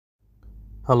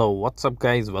Hello, what's up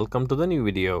guys? Welcome to the new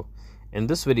video. In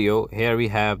this video, here we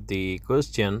have the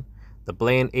question. The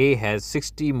plane A has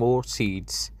 60 more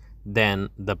seats than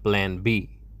the plane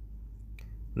B.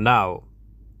 Now,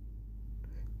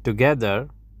 together,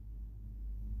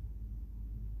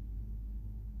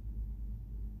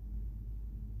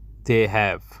 they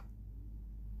have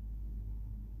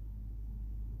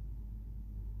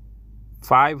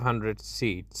 500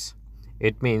 seats.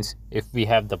 It means if we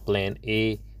have the plane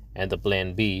A and the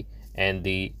plane B, and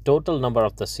the total number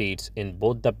of the seats in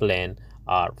both the plane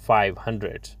are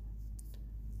 500.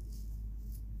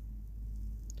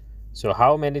 So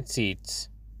how many seats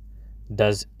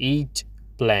does each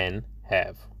plane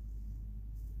have?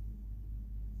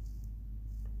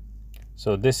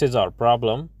 So this is our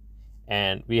problem,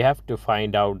 and we have to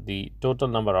find out the total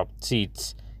number of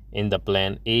seats in the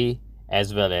plane A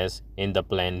as well as in the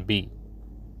plane B.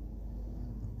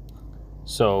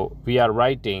 So we are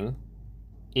writing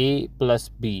A plus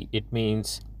B. It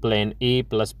means plane A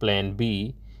plus plane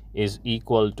B is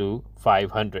equal to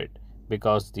 500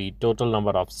 because the total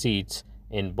number of seats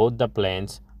in both the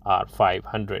planes are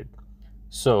 500.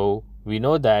 So we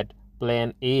know that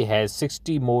plane A has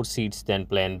 60 more seats than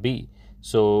plane B.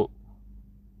 So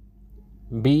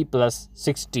B plus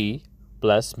 60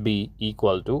 plus B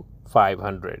equal to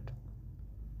 500.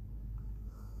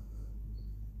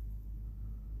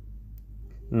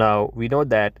 Now we know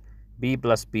that B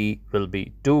plus B will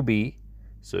be 2B.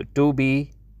 So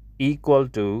 2B equal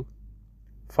to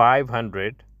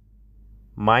 500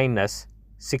 minus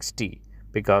 60,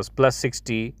 because plus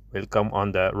 60 will come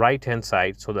on the right hand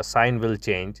side, so the sign will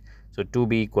change. So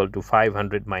 2B equal to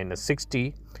 500 minus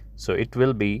 60. So it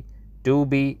will be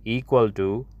 2B equal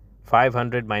to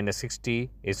 500 minus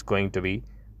 60 is going to be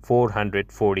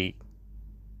 440.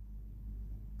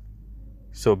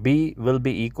 So B will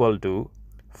be equal to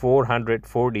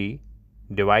 440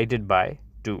 divided by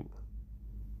 2.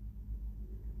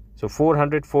 So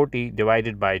 440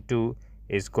 divided by 2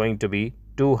 is going to be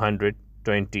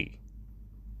 220.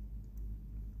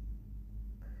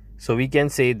 So we can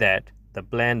say that the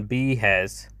plane B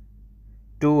has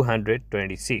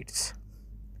 220 seats.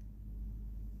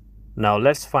 Now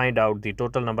let's find out the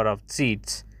total number of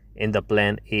seats in the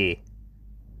plane A.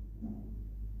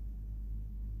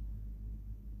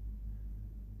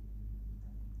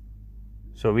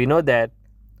 So we know that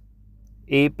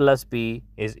A plus B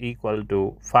is equal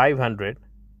to 500,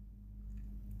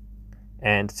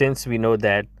 and since we know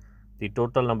that the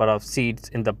total number of seats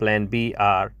in the plane B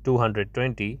are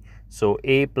 220, so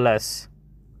A plus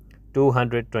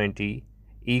 220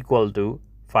 equal to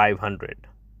 500.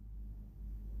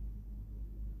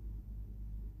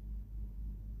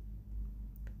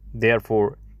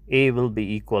 Therefore, A will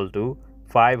be equal to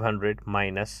 500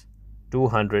 minus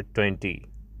 220.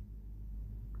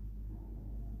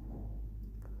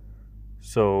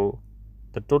 So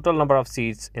the total number of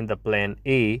seats in the plane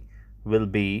A will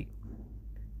be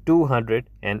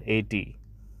 280.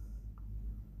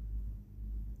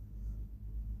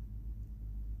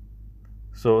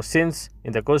 So since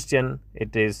in the question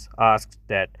it is asked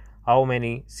that how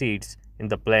many seats in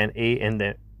the plane A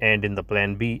and in the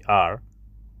plane B are,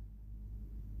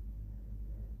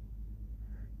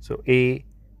 so A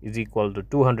is equal to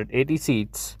 280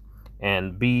 seats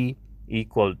and B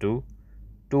equal to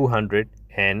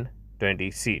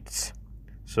 220 seats.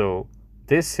 So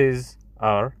this is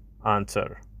our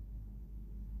answer.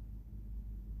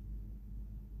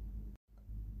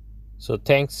 So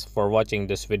thanks for watching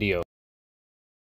this video.